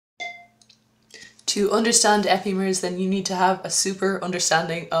To understand epimers, then you need to have a super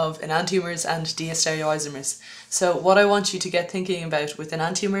understanding of enantiomers and diastereoisomers. So what I want you to get thinking about with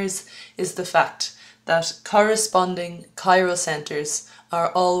enantiomers is the fact that corresponding chiral centres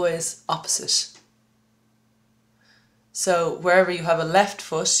are always opposite. So wherever you have a left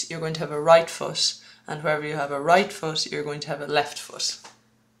foot, you're going to have a right foot, and wherever you have a right foot, you're going to have a left foot.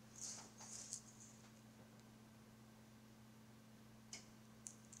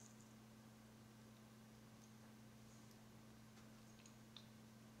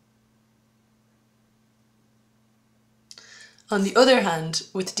 On the other hand,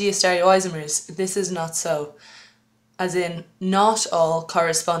 with diastereoisomers, this is not so, as in not all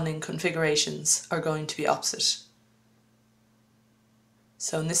corresponding configurations are going to be opposite.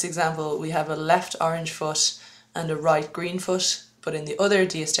 So in this example, we have a left orange foot and a right green foot, but in the other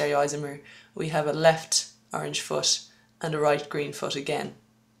diastereoisomer, we have a left orange foot and a right green foot again,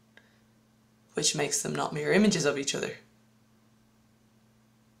 which makes them not mirror images of each other.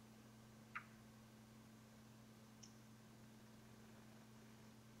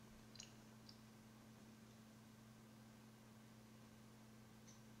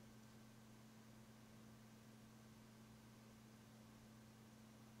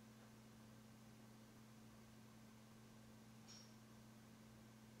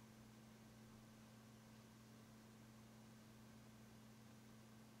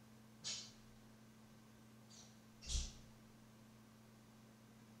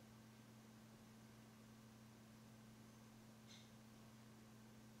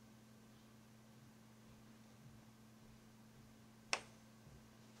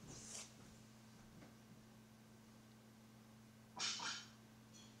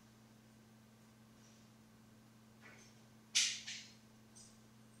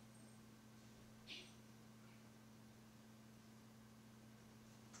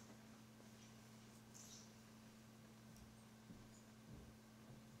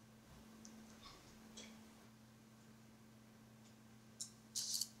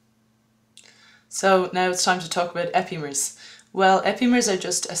 So now it's time to talk about epimers. Well, epimers are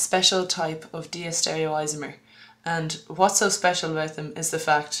just a special type of diastereoisomer, and what's so special about them is the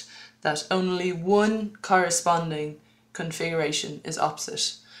fact that only one corresponding configuration is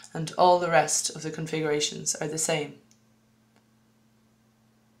opposite, and all the rest of the configurations are the same.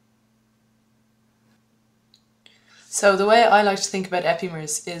 So the way I like to think about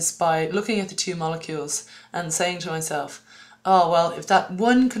epimers is by looking at the two molecules and saying to myself, oh well, if that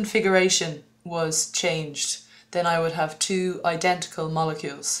one configuration was changed, then I would have two identical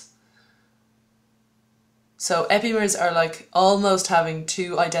molecules. So epimers are like almost having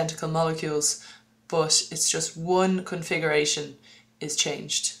two identical molecules, but it's just one configuration is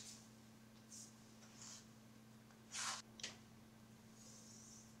changed.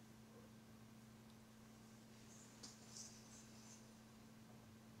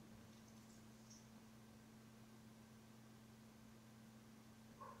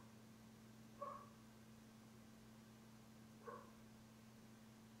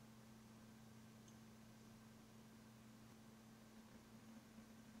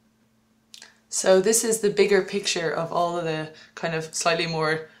 So this is the bigger picture of all of the kind of slightly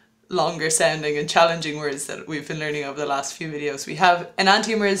more longer sounding and challenging words that we've been learning over the last few videos. We have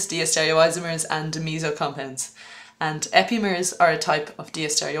enantiomers, diastereoisomers and dimeso-compounds. And epimers are a type of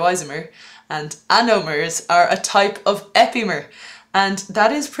diastereoisomer and anomers are a type of epimer. And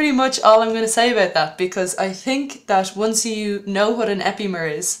that is pretty much all I'm going to say about that, because I think that once you know what an epimer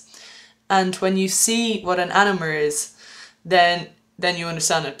is and when you see what an anomer is, then you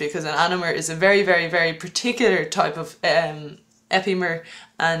understand it, because an anomer is a very, very, very particular type of epimer,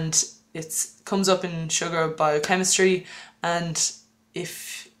 and it comes up in sugar biochemistry, and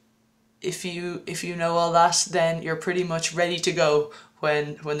if you know all that, then you're pretty much ready to go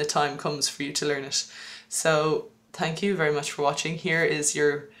when the time comes for you to learn it. So thank you very much for watching. Here is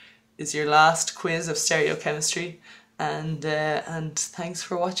your last quiz of stereochemistry, and thanks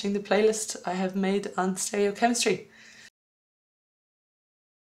for watching the playlist I have made on stereochemistry.